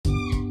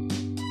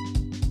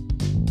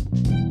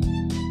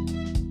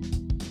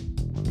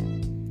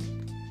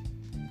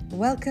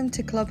welcome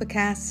to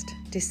Clobbercast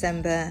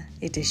December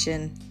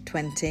edition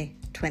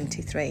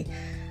 2023.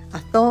 I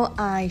thought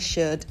I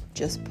should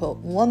just put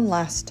one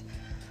last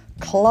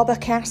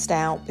Clobbercast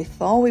out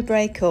before we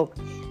break up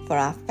for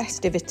our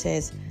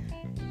festivities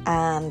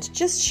and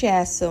just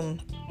share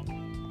some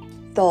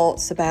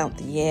thoughts about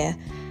the year,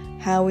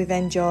 how we've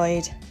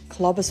enjoyed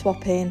clobber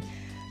swapping,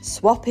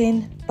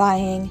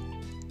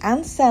 buying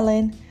and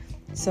selling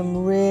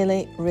some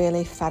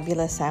really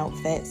fabulous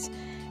outfits.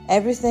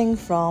 Everything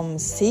from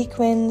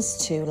sequins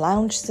to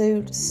lounge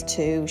suits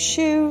to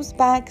shoes,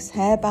 bags,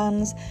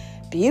 hairbands,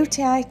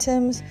 beauty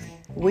items.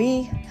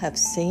 We have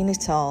seen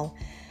it all.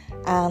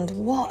 And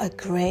what a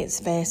great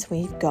space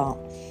we've got.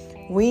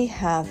 We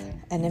have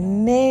an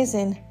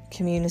amazing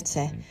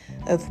community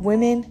of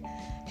women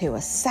who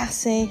are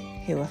sassy,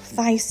 who are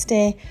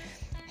feisty,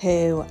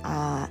 who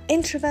are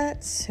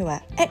introverts, who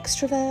are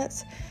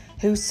extroverts,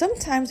 who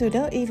sometimes we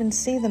don't even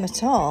see them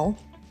at all.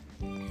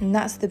 And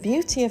that's the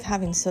beauty of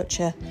having such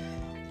a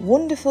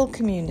wonderful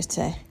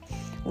community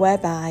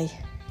whereby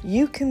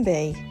you can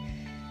be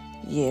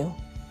you.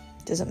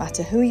 Doesn't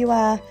matter who you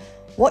are,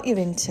 what you're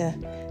into,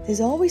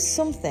 there's always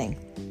something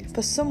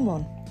for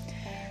someone.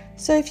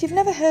 So if you've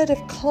never heard of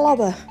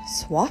Clobber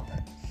Swap,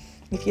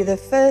 if you're the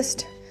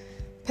first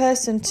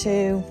person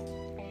to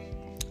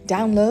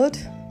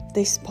download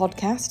this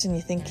podcast and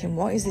you're thinking,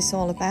 what is this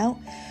all about?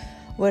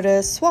 We're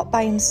a swap,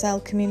 buy and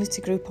sell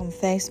community group on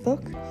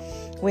Facebook.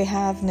 We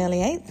have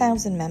nearly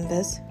 8,000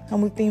 members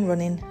and we've been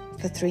running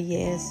for 3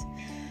 years.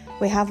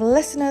 We have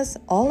listeners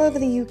all over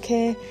the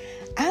UK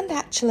and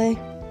actually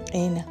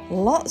in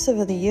lots of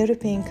other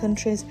European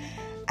countries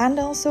and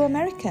also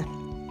America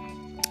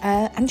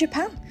and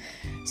Japan.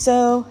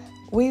 So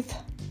we've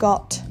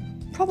got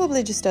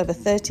probably just over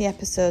 30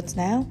 episodes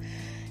now.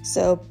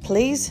 So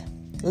please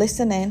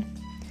listen in,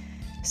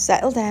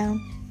 settle down,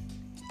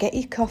 get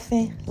your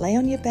coffee, lay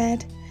on your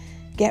bed,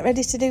 get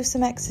ready to do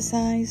some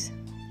exercise,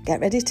 get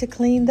ready to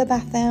clean the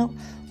bath out,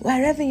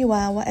 wherever you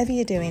are, whatever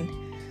you're doing.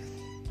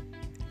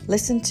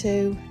 Listen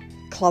to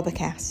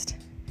Clobbercast,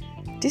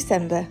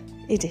 December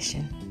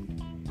edition.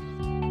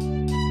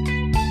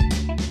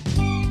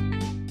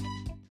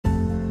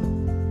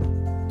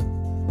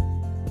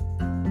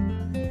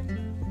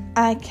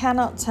 I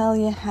cannot tell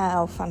you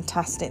how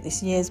fantastic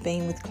this year's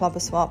been with Clobber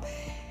Swap.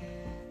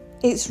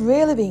 It's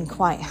really been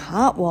quite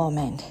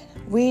heartwarming.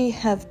 We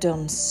have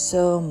done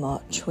so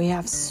much. We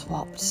have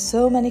swapped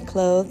so many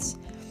clothes.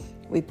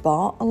 We've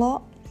bought a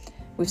lot.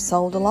 We've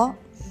sold a lot.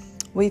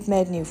 We've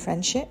made new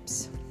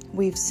friendships.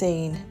 We've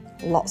seen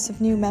lots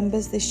of new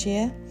members this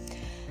year.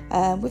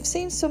 We've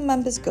seen some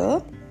members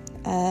go.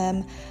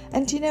 And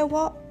do you know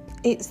what?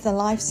 It's the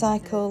life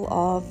cycle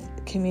of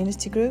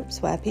community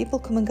groups where people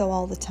come and go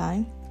all the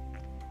time.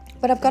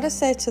 But I've got to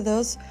say to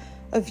those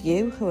of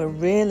you who are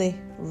really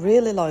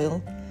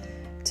loyal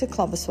to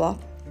Clobber Swap,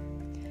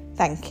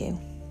 thank you.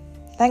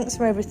 Thanks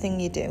for everything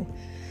you do.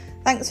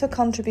 Thanks for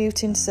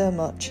contributing so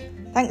much.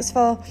 Thanks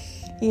for,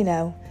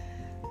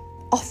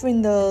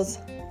 offering those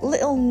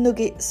little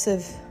nuggets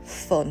of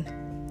fun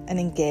and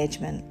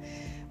engagement.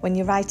 When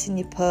you're writing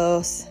your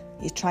posts,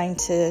 you're trying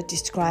to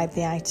describe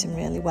the item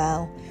really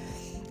well,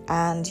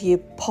 and you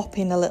pop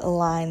in a little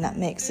line that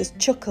makes us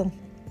chuckle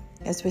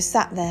as we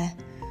sat there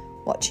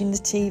watching the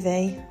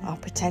TV or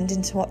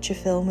pretending to watch a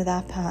film with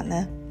our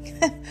partner.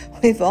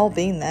 We've all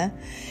been there.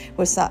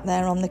 We're sat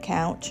there on the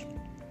couch,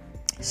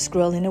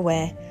 scrolling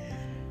away,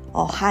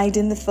 or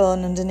hiding the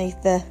phone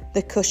underneath the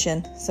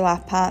cushion so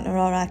our partner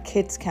or our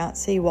kids can't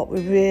see what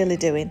we're really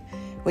doing,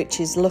 which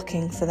is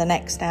looking for the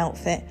next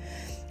outfit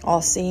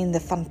or seeing the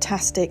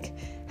fantastic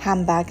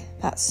handbag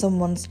that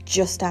someone's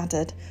just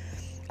added.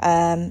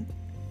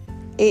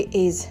 It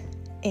is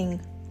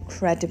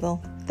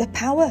incredible, the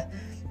power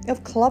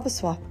of Clobber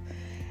Swap.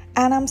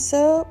 And I'm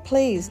so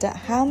pleased at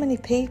how many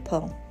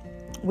people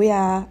we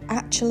are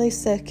actually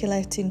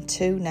circulating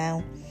to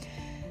now.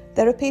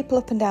 There are people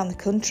up and down the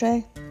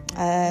country.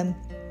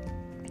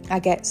 I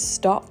get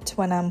stopped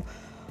when I'm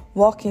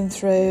walking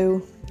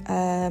through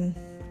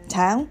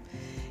town.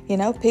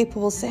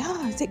 People will say,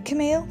 "Oh, is it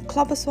Camille,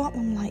 Clobber Swap?"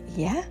 I'm like,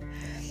 "Yeah."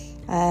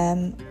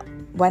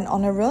 Went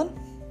on a run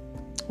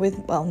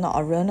not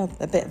a run,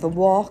 a bit of a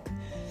walk,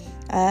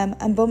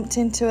 and bumped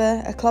into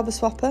a Clobber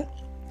Swapper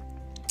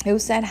who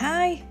said,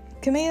 "Hi,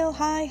 Camille,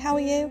 hi, how are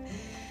you?"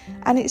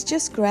 And it's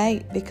just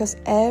great because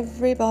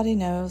everybody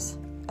knows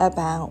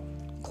about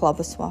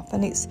Clobber Swap,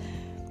 and it's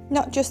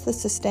not just the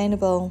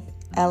sustainable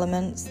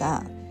elements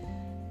that,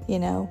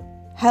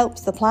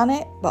 helps the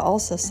planet but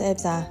also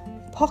saves our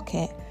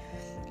pocket.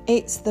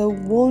 It's the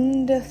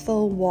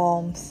wonderful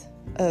warmth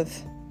of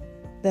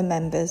the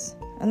members,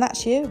 and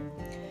that's you.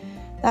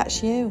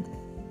 That's you.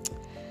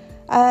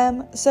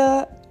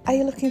 So are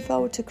you looking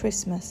forward to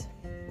Christmas?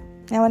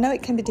 Now, I know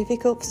it can be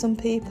difficult for some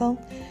people.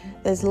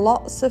 There's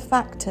lots of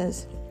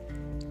factors.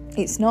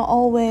 It's not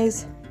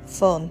always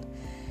fun.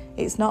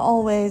 It's not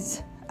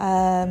always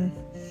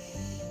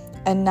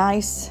a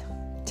nice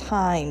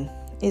time,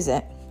 is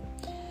it?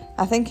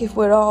 I think if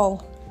we're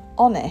all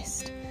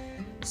honest,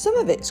 some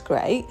of it's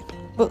great,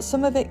 but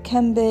some of it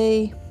can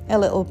be a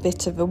little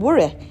bit of a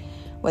worry,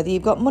 whether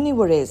you've got money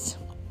worries,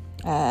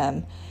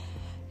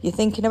 you're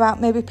thinking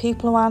about maybe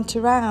people who aren't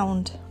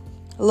around.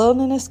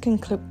 Loneliness can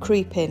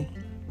creep in.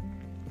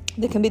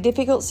 There can be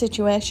difficult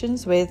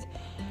situations with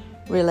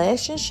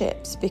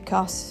relationships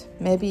because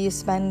maybe you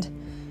spend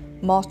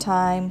more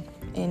time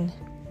in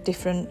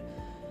different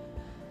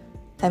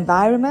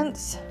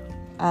environments,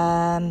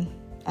 and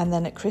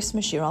then at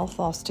Christmas you're all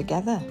forced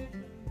together.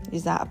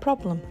 Is that a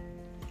problem?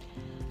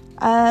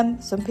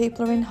 Some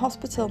people are in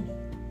hospital.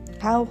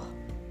 How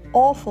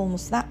awful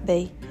must that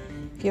be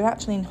if you're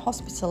actually in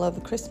hospital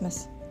over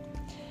Christmas?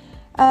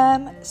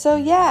 So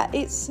yeah,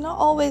 it's not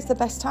always the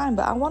best time,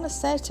 but I want to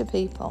say to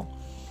people,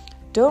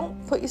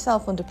 don't put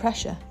yourself under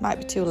pressure. Might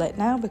be too late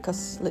now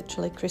because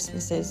literally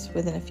Christmas is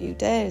within a few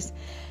days.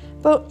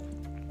 But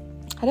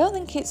I don't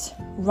think it's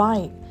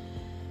right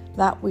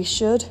that we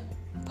should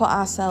put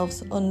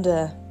ourselves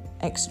under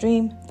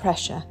extreme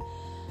pressure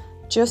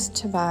just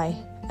to buy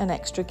an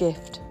extra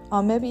gift.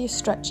 Or maybe you're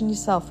stretching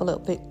yourself a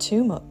little bit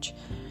too much.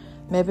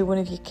 Maybe one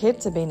of your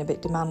kids are being a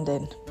bit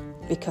demanding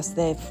because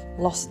they've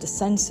lost a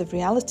sense of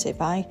reality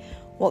by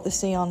what they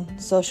see on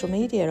social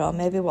media, or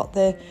maybe what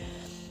they're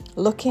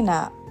looking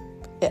at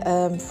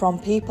from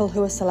people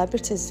who are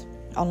celebrities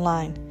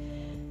online.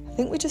 I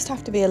think we just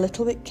have to be a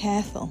little bit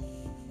careful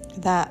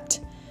that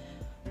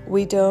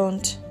we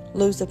don't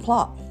lose the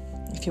plot,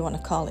 if you want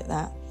to call it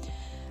that,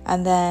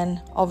 and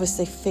then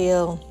obviously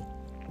feel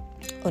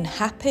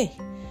unhappy.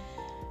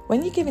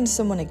 When you're giving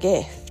someone a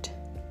gift,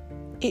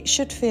 it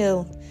should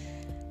feel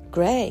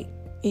great.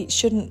 It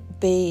shouldn't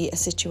be a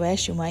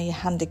situation where you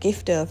hand a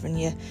gift over and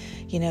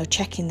you're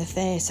checking the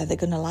face. Are they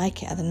going to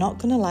like it? Are they not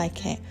going to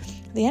like it?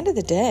 At the end of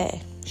the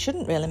day, it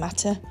shouldn't really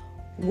matter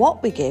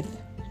what we give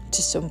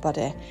to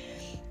somebody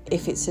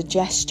if it's a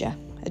gesture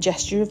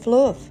of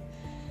love.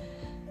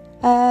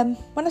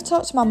 When I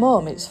talked to my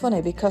mum, it's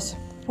funny because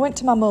I went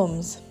to my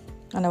mum's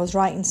and I was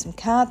writing some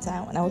cards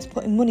out and I was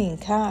putting money in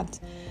cards.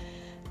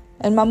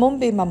 And my mum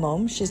being my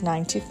mum, she's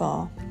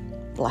 94,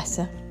 bless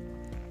her,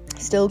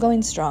 still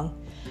going strong.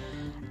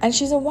 And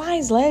she's a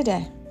wise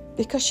lady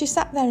because she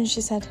sat there and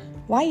she said,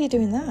 "Why are you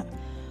doing that?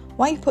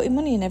 Why are you putting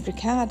money in every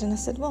card?" And I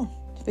said, "Well,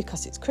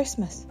 because it's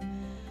Christmas."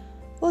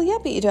 "Well, yeah,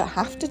 but you don't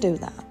have to do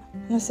that."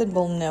 And I said,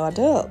 "Well, no, I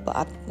don't, but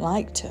I'd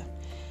like to."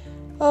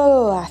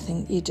 "Oh, I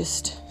think you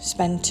just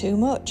spend too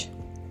much.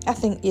 I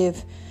think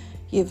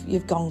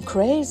you've gone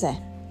crazy.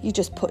 You're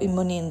just putting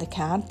money in the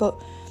card,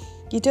 but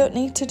you don't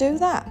need to do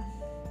that.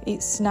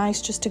 It's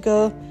nice just to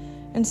go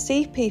and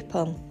see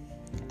people."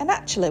 And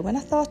actually, when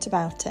I thought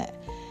about it,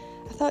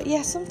 I thought,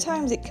 yeah,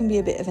 sometimes it can be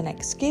a bit of an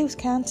excuse,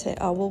 can't it?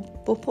 Oh,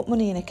 we'll put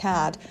money in a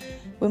card.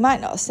 We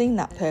might not have seen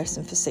that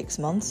person for 6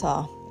 months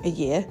or a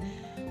year,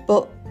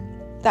 but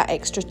that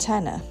extra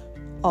tenner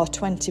or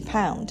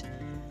 £20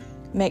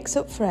 makes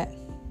up for it.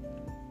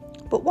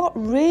 But what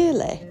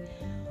really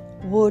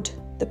would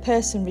the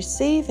person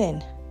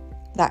receiving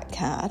that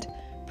card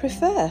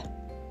prefer?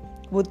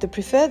 Would they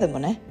prefer the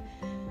money?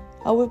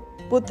 Or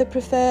would they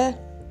prefer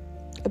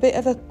a bit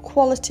of a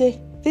quality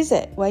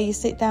visit where you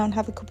sit down,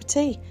 have a cup of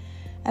tea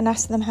and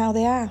ask them how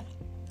they are?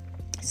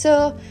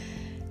 So,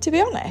 to be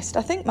honest,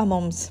 I think my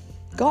mum's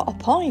got a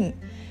point.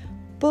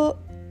 But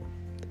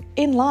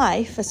in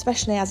life,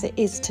 especially as it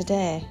is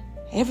today,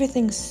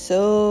 everything's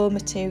so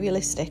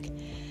materialistic.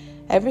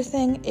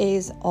 Everything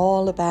is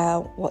all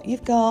about what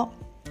you've got,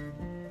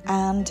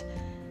 and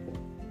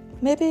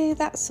maybe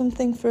that's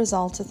something for us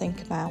all to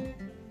think about.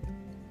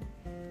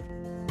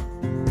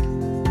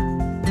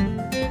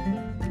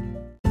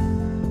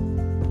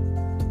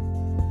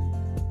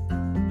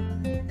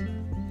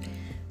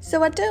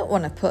 So I don't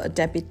want to put a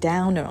Debbie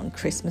Downer on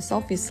Christmas,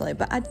 obviously,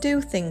 but I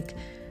do think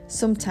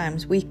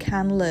sometimes we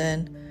can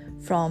learn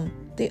from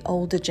the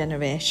older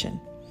generation.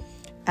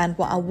 And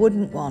what I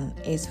wouldn't want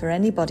is for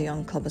anybody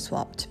on Clubber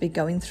Swap to be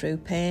going through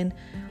pain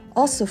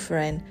or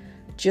suffering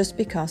just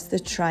because they're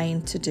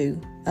trying to do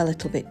a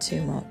little bit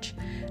too much.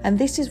 And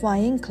this is why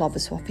in Clubber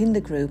Swap, in the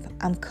group,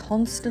 I'm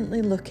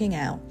constantly looking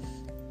out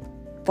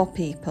for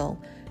people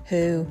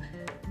who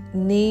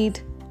need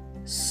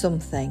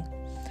something.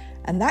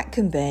 And that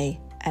can be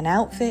an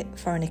outfit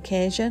for an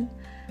occasion,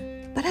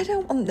 but I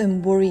don't want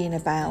them worrying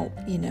about,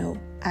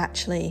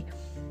 actually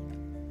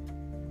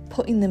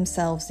putting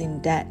themselves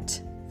in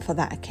debt for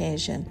that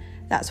occasion.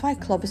 That's why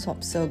Clubber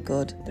Swap's so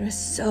good. There are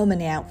so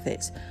many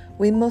outfits.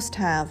 We must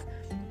have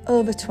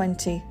over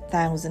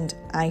 20,000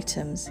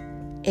 items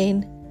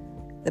in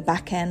the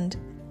back end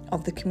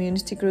of the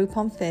community group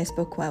on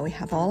Facebook where we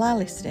have all our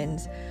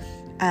listings,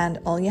 and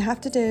all you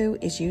have to do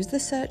is use the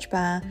search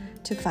bar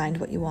to find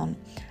what you want.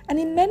 And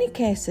in many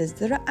cases,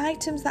 there are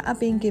items that are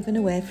being given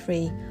away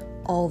free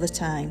all the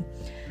time.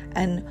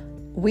 And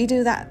we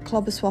do that at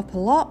Clubber Swap a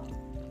lot.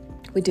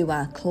 We do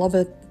our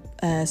Clubber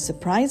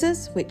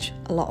surprises, which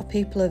a lot of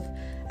people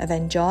have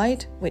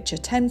enjoyed, which are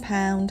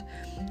 £10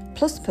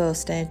 plus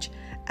postage,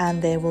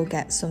 and they will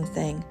get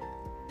something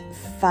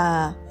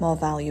far more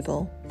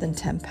valuable than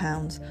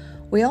 £10.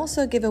 We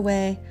also give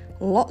away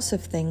lots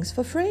of things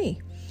for free.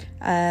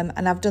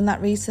 And I've done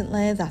that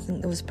recently. I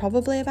think there was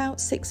probably about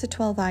 6 or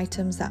 12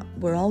 items that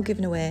were all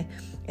given away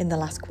in the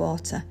last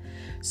quarter.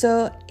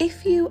 So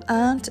if you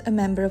aren't a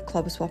member of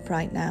Clobber Swap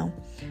right now,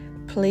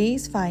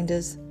 please find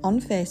us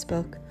on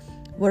Facebook.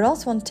 We're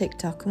also on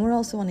TikTok and we're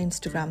also on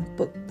Instagram,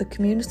 but the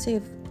community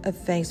of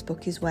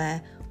Facebook is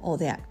where all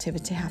the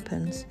activity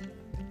happens.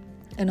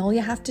 And all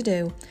you have to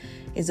do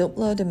is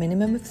upload a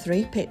minimum of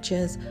 3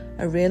 pictures,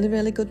 a really,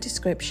 really good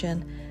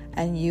description,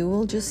 and you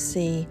will just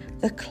see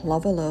the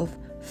clobber love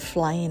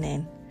flying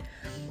in.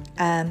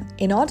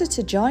 In order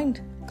to join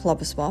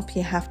Clobber Swap,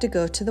 you have to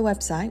go to the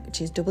website,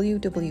 which is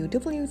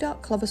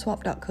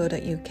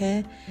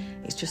www.clobberswap.co.uk.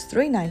 It's just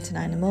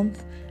 $3.99 a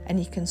month, and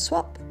you can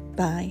swap,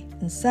 buy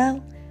and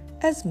sell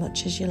as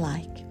much as you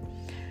like.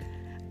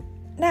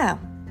 Now,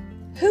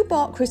 who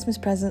bought Christmas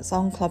presents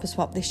on Clobber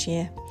Swap this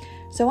year?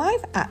 So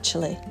I've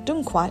actually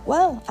done quite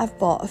well. I've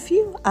bought a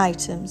few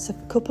items, a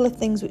couple of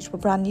things which were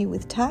brand new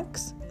with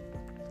tags.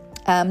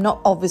 I'm not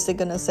obviously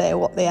going to say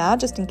what they are,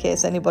 just in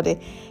case anybody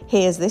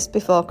hears this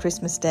before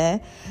Christmas Day.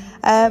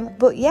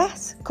 But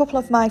yes, a couple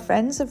of my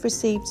friends have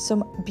received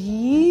some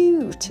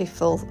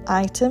beautiful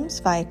items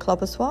via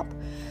Clobber Swap.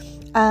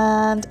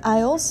 And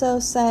I also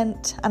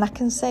sent, and I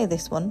can say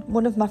this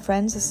one of my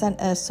friends has sent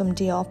her some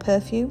Dior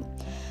perfume.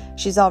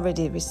 She's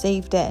already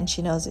received it and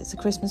she knows it's a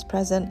Christmas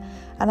present.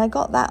 And I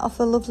got that off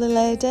a lovely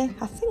lady.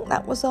 I think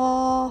that was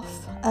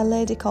off a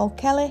lady called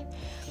Kelly.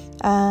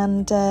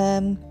 And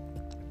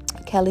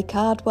Kelly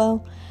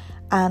Cardwell,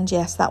 and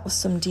yes, that was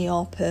some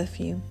Dior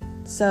perfume.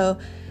 So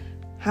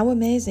how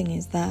amazing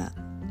is that?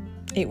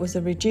 It was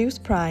a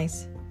reduced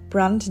price,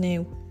 brand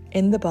new,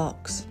 in the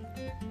box.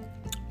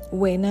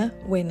 Winner,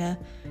 winner,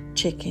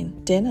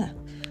 chicken dinner.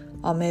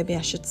 Or maybe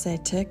I should say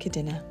turkey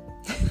dinner.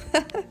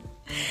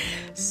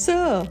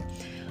 So,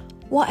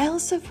 what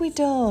else have we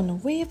done?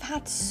 We've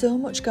had so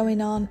much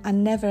going on. I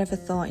never ever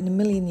thought in a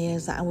million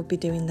years that I would be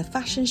doing the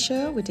fashion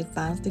show. We did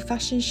Barnsley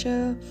Fashion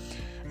Show.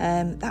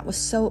 That was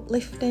so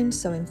uplifting,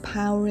 so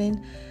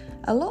empowering.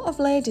 A lot of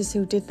ladies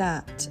who did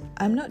that,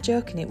 I'm not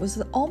joking, it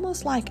was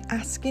almost like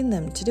asking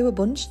them to do a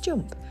bungee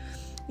jump.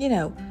 You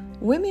know,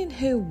 women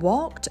who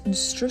walked and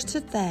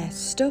strutted their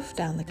stuff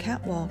down the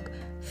catwalk,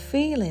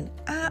 feeling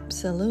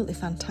absolutely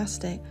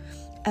fantastic.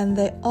 And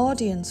the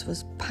audience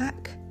was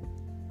packed,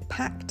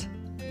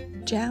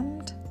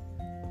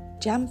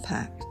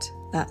 jam-packed,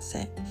 that's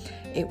it.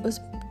 It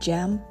was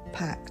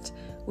jam-packed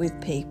with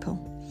people.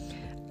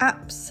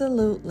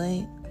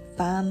 Absolutely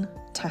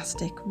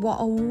fantastic. What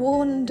a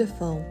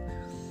wonderful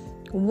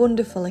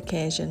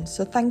occasion.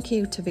 So thank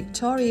you to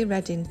Victoria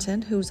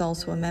Reddington, who's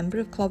also a member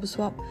of Clobber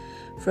Swap,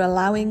 for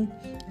allowing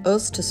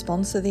us to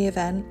sponsor the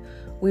event.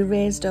 We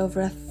raised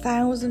over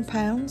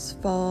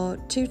 £1,000 for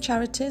 2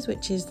 charities,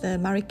 which is the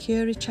Marie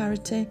Curie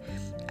charity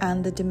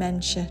and the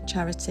dementia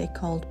charity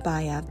called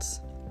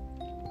Byads.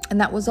 And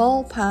that was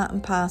all part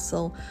and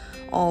parcel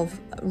of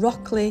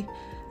Rockley,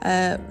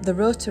 the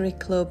Rotary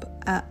Club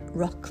at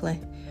Rockley.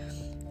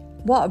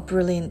 What a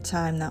brilliant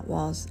time that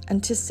was.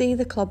 And to see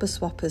the Clobber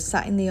Swappers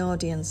sat in the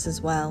audience as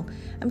well.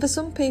 And for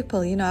some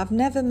people, you know, I've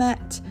never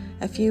met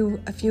a few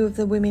of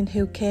the women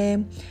who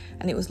came,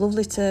 and it was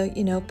lovely to,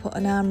 you know, put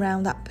an arm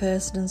around that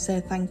person and say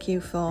thank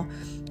you for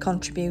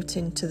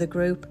contributing to the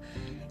group.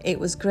 It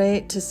was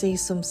great to see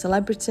some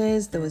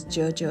celebrities. There was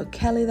Jojo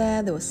Kelly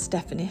there, there was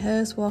Stephanie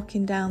Hurst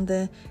walking down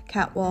the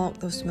catwalk,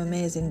 there were some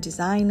amazing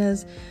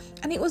designers,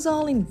 and it was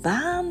all in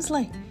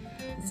Barnsley,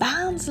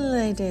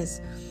 ladies,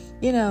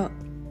 you know,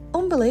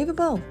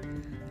 unbelievable.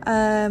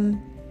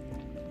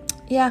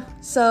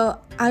 So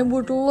I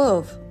would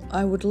love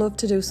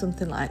to do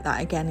something like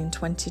that again in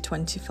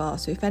 2024.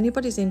 So if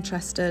anybody's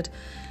interested,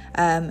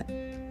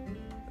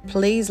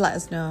 please let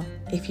us know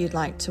if you'd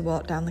like to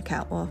walk down the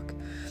catwalk.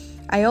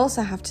 I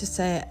also have to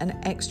say an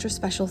extra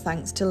special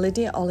thanks to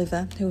Lydia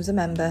Oliver, who's a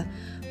member,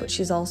 but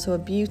she's also a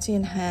beauty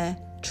and hair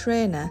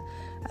trainer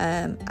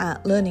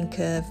at Learning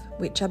Curve,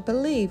 which I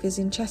believe is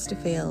in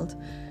Chesterfield.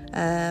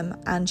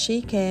 And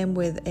she came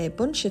with a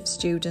bunch of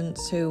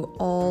students who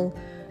all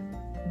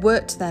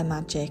worked their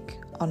magic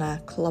on our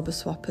Clobber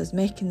Swappers,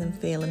 making them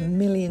feel $1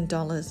 million.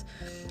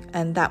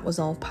 And that was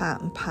all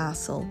part and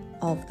parcel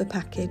of the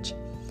package.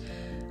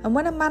 And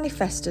when I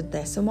manifested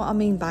this, and what I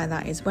mean by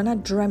that is when I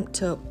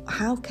dreamt up,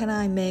 how can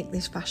I make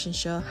this fashion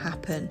show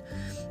happen?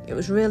 It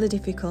was really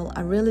difficult.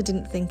 I really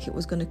didn't think it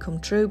was going to come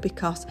true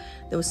because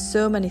there were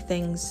so many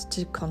things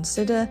to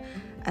consider,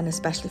 and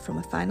especially from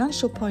a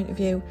financial point of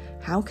view,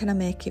 how can I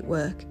make it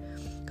work?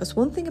 Because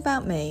one thing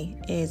about me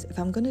is if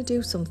I'm going to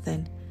do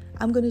something,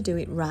 I'm going to do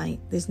it right.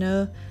 There's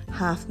no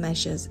half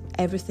measures.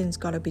 Everything's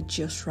got to be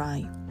just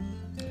right.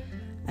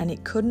 And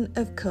it couldn't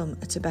have come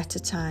at a better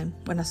time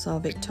when I saw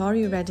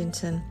Victoria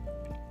Reddington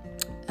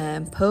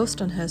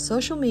post on her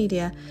social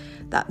media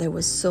that there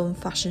was some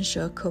fashion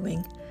show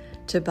coming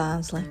to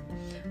Barnsley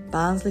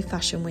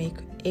Fashion Week.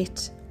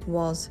 It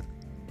was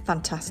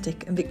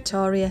fantastic. And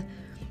Victoria,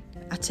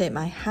 I take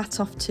my hat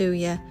off to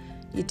you.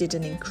 You did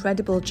an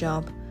incredible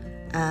job,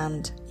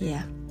 and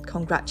yeah,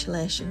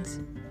 congratulations.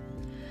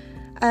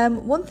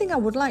 One thing I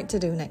would like to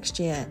do next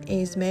year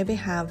is maybe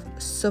have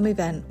some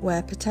event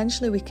where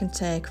potentially we can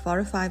take 4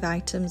 or 5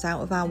 items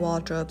out of our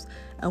wardrobes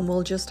and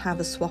we'll just have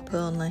a swap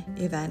only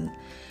event.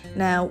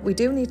 Now, we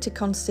do need to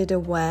consider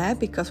where,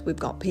 because we've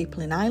got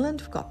people in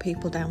Ireland, we've got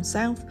people down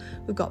south,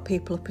 we've got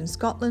people up in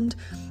Scotland,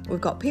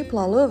 we've got people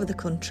all over the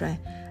country.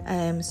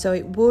 So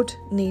it would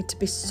need to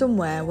be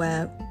somewhere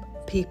where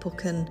people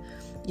can,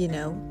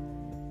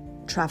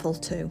 travel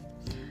to.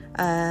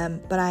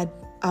 But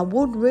I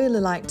would really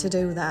like to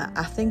do that.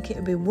 I think it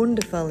would be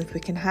wonderful if we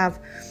can have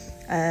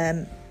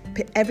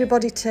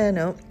everybody turn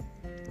up,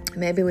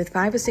 maybe with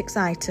 5 or 6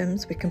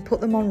 items. We can put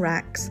them on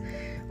racks.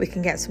 We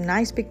can get some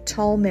nice big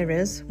tall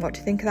mirrors. What do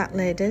you think of that,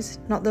 ladies?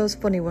 Not those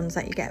funny ones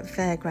that you get at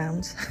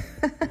fairgrounds.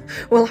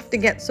 We'll have to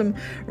get some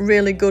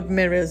really good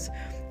mirrors.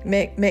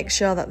 Make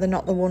sure that they're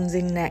not the ones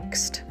in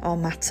Next or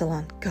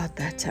Matalan. God,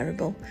 they're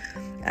terrible.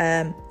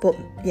 But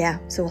yeah,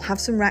 so we'll have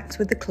some racks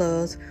with the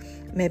clothes.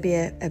 Maybe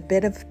a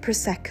bit of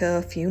Prosecco,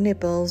 a few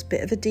nibbles,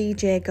 bit of a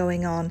DJ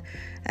going on,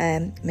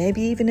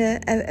 maybe even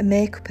a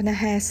makeup and a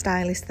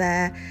hairstylist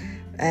there,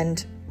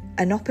 and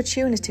an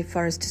opportunity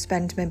for us to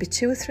spend maybe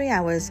 2 or 3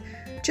 hours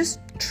just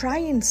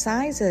trying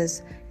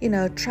sizes,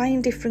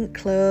 trying different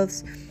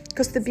clothes,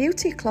 because the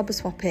beauty of Clobber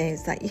Swap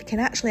is that you can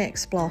actually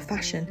explore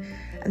fashion.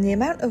 And the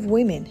amount of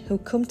women who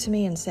come to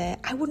me and say,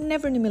 I would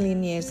never in a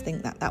million years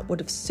think that would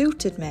have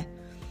suited me,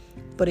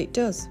 but it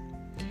does.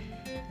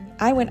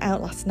 I went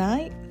out last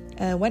night.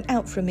 Went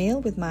out for a meal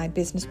with my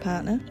business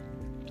partner,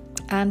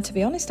 and to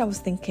be honest, I was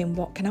thinking,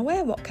 what can I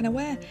wear?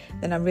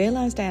 Then I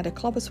realised I had a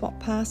Clobber Swap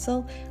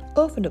parcel,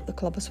 opened up the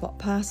Clobber Swap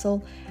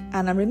parcel,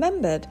 and I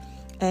remembered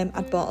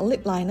I'd bought a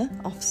lip liner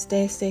off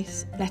Stacey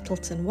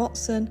Nettleton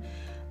Watson.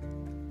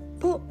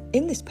 But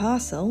in this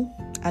parcel,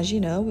 as you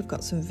know, we've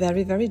got some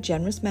very, very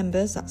generous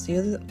members. That's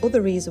the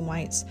other reason why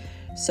it's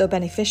so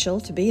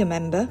beneficial to be a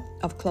member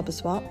of Clobber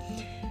Swap,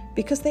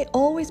 because they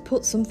always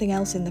put something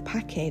else in the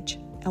package.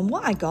 And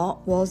what I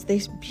got was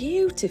this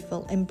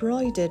beautiful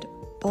embroidered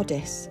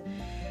bodice,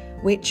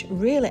 which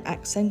really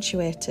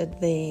accentuated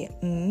the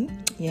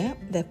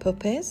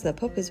puppies. The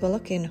puppies were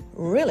looking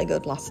really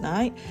good last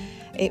night.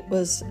 It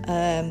was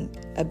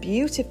a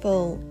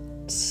beautiful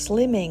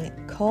slimming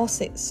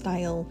corset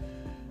style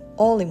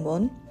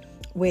all-in-one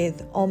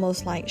with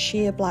almost like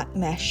sheer black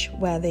mesh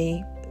where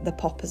the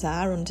poppers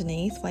are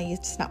underneath, where you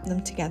snap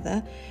them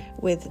together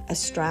with a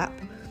strap.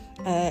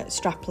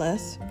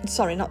 Strapless,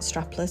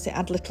 it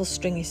had little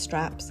stringy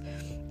straps,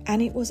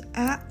 and it was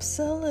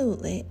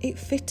it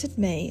fitted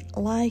me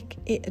like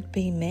it had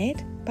been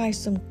made by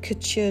some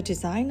couture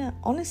designer.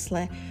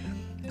 Honestly,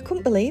 I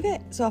couldn't believe it.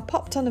 So I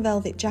popped on a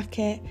velvet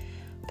jacket,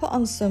 put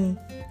on some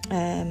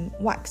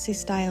waxy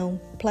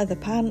style pleather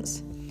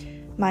pants,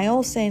 my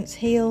All Saints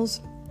heels,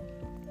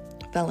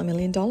 felt $1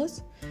 million.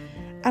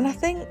 And I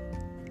think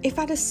if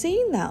I'd have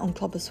seen that on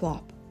Clobber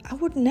Swap, I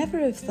would never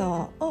have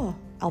thought, oh,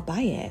 I'll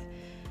buy it.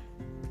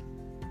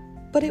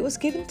 But it was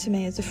given to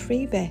me as a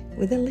freebie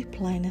with a lip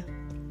liner.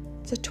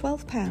 So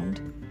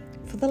 £12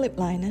 for the lip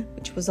liner,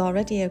 which was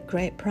already a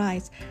great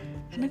price,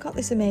 and I got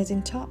this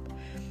amazing top.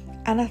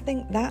 And I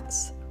think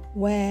that's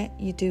where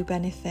you do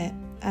benefit.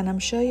 And I'm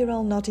sure you're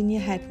all nodding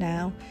your head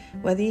now,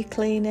 whether you're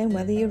cleaning,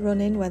 whether you're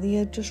running, whether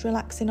you're just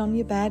relaxing on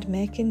your bed,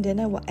 making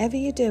dinner, whatever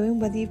you're doing,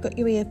 whether you've got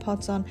your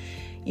earpods on,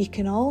 you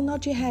can all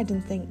nod your head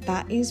and think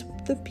that is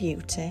the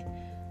beauty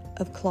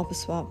of Clobber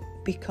Swap,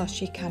 because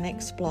you can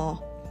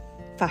explore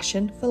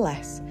fashion for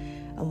less.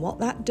 And what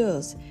that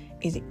does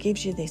is it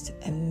gives you this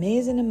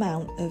amazing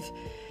amount of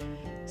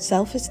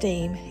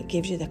self-esteem. It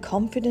gives you the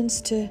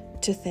confidence to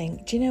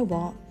think, do you know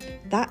what,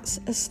 that's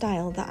a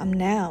style that I'm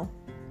now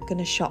going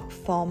to shop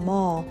for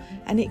more.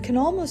 And it can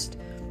almost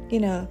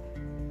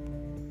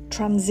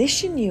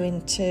transition you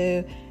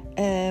into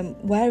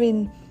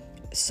wearing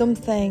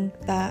something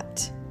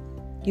that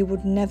you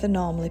would never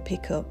normally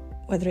pick up,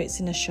 whether it's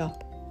in a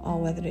shop or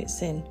whether you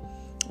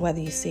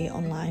see it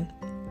online.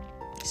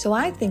 So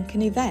I think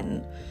an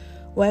event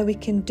where we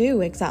can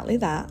do exactly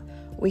that,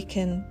 we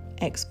can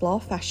explore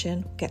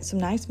fashion, get some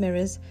nice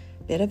mirrors,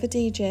 bit of a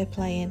DJ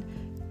playing,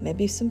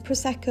 maybe some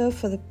Prosecco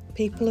for the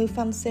people who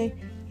fancy,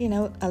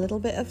 a little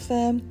bit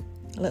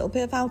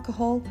of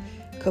alcohol,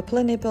 a couple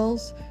of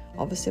nibbles.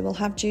 Obviously we'll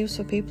have juice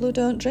for people who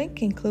don't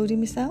drink, including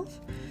myself.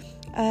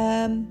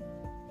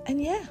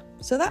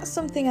 So that's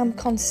something I'm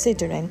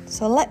considering.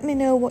 So let me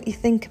know what you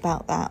think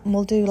about that, and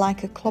we'll do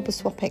like a Clobber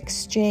Swap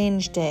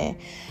exchange day.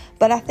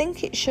 But I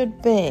think it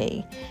should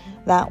be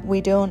that we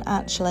don't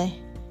actually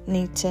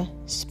need to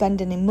spend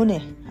any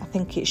money. I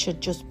think it should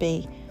just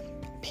be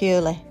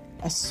purely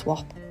a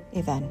swap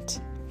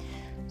event.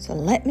 So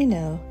let me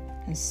know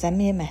and send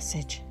me a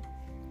message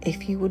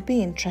if you would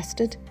be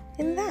interested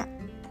in that.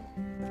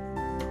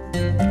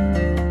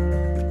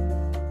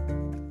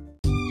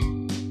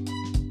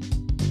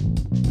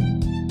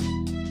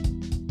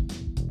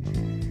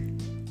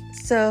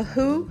 So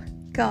who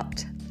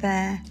got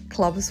their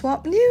Clobber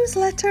Swap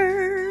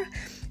newsletter?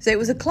 So it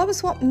was a Clobber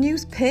Swap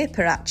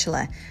newspaper,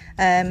 actually,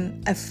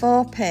 a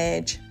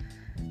 4-page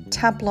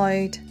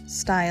tabloid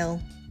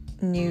style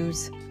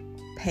news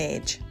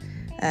page.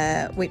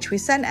 which we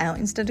sent out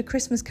instead of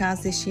Christmas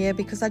cards this year,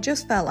 because I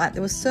just felt like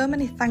there were so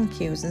many thank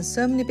yous and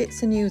so many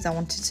bits of news I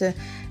wanted to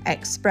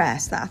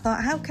express that I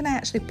thought, how can I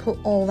actually put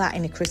all that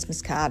in a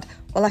Christmas card?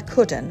 Well, I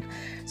couldn't.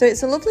 So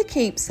it's a lovely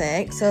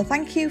keepsake. So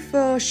thank you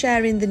for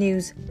sharing the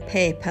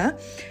newspaper.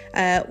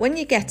 When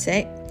you get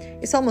it,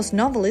 it's almost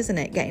novel, isn't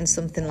it, getting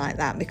something like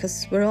that,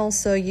 because we're all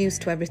so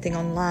used to everything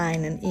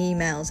online and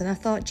emails. And I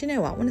thought, you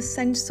know what, I want to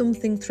send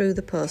something through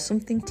the post,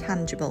 something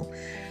tangible,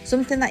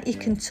 something that you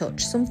can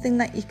touch, something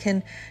that you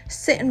can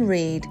sit and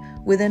read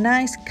with a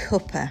nice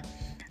cuppa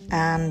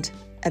and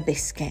a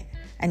biscuit,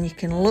 and you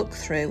can look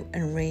through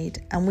and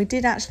read. And we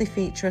did actually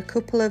feature a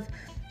couple of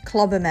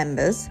Clobber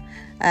members.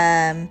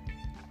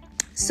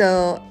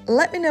 So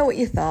let me know what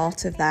you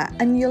thought of that.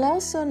 And you'll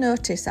also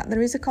notice that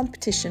there is a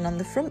competition on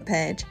the front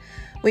page,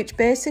 which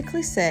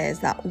basically says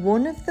that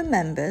one of the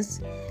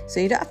members, so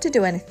you don't have to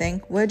do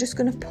anything, we're just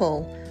going to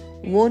pull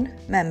one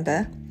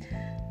member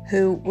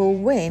who will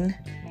win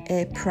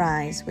a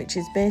prize, which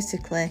is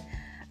basically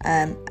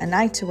a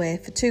night away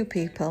for 2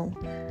 people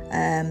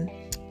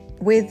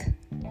with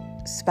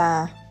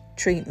spa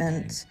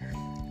treatment,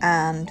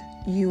 and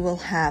you will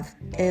have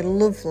a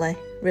lovely,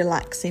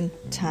 relaxing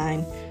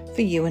time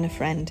for you and a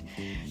friend.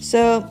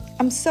 So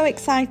I'm so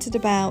excited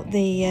about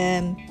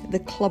the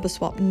Clobber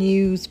Swap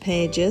news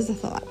pages. I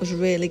thought that was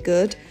really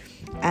good,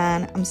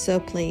 and I'm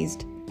so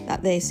pleased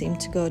that they seem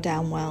to go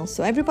down well.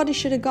 So everybody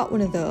should have got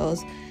one of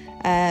those.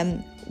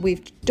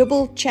 We've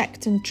double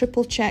checked and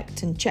triple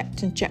checked and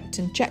checked and checked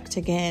and checked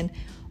again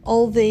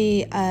all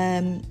the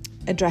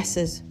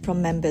addresses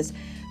from members.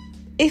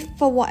 If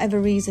for whatever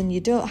reason you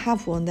don't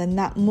have one, then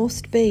that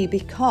must be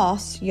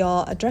because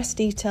your address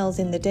details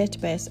in the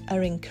database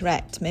are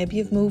incorrect. Maybe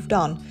you've moved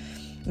on,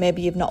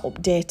 maybe you've not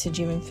updated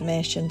your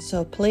information.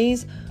 So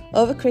please,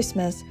 over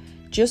Christmas,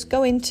 just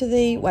go into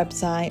the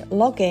website,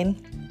 log in,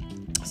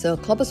 so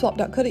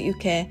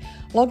clobberswap.co.uk,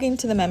 log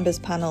into the members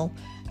panel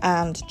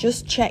and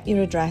just check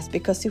your address,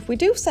 because if we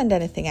do send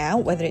anything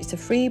out, whether it's a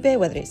freebie,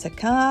 whether it's a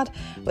card,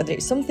 whether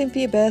it's something for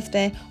your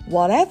birthday,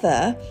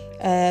 whatever,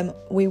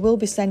 we will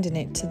be sending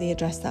it to the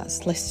address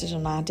that's listed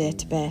on our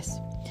database.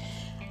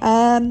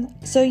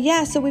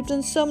 So we've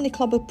done so many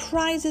Clobber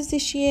prizes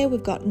this year.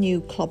 We've got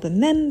new Clobber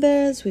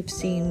members, we've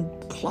seen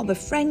Clobber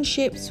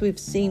friendships, we've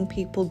seen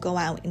people go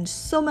out in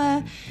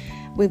summer,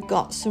 we've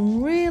got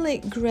some really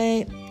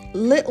great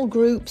little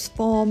groups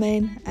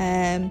forming.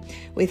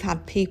 We've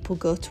had people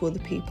go to other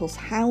people's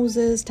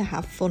houses to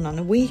have fun on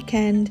a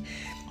weekend,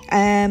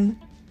 and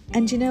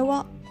you know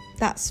what,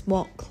 that's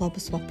what Clobber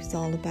Swap is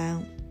all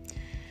about.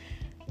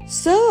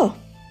 So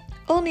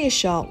only a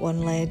short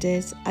one,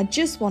 ladies. I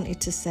just wanted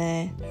to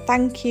say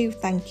thank you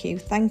from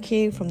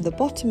the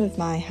bottom of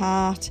my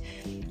heart.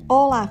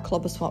 All our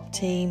Clobber Swap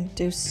team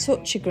do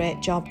such a great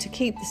job to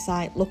keep the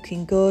site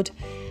looking good,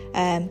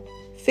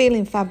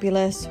 feeling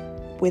fabulous,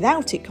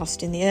 without it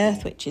costing the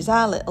earth, which is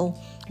our little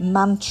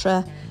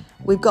mantra.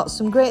 We've got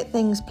some great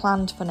things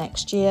planned for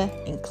next year,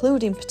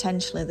 including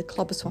potentially the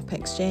Clobber Swap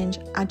Exchange.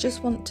 I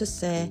just want to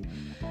say,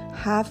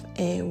 have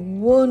a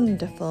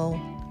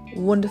wonderful,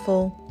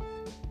 wonderful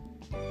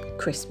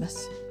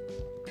Christmas.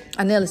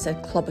 I nearly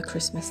said Clobber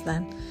Christmas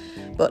then,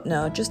 but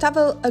no, just have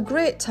a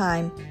great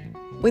time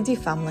with your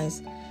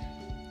families.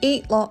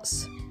 Eat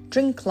lots,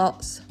 drink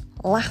lots,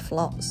 laugh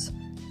lots,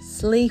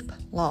 sleep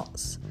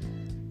lots,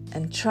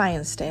 and try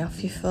and stay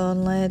off your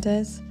phone,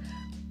 ladies.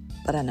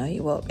 But I know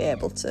you won't be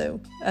able to,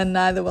 and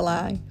neither will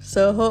I.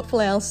 So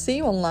hopefully I'll see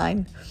you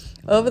online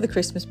over the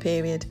Christmas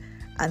period,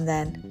 and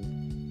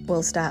then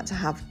we'll start to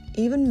have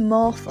even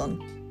more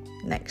fun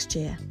next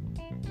year.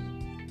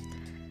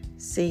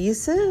 See you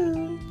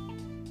soon.